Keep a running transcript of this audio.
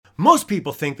Most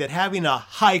people think that having a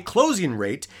high closing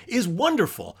rate is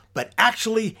wonderful, but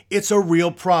actually it's a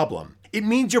real problem. It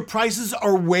means your prices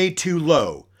are way too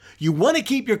low. You want to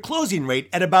keep your closing rate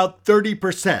at about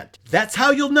 30%. That's how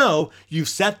you'll know you've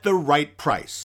set the right price.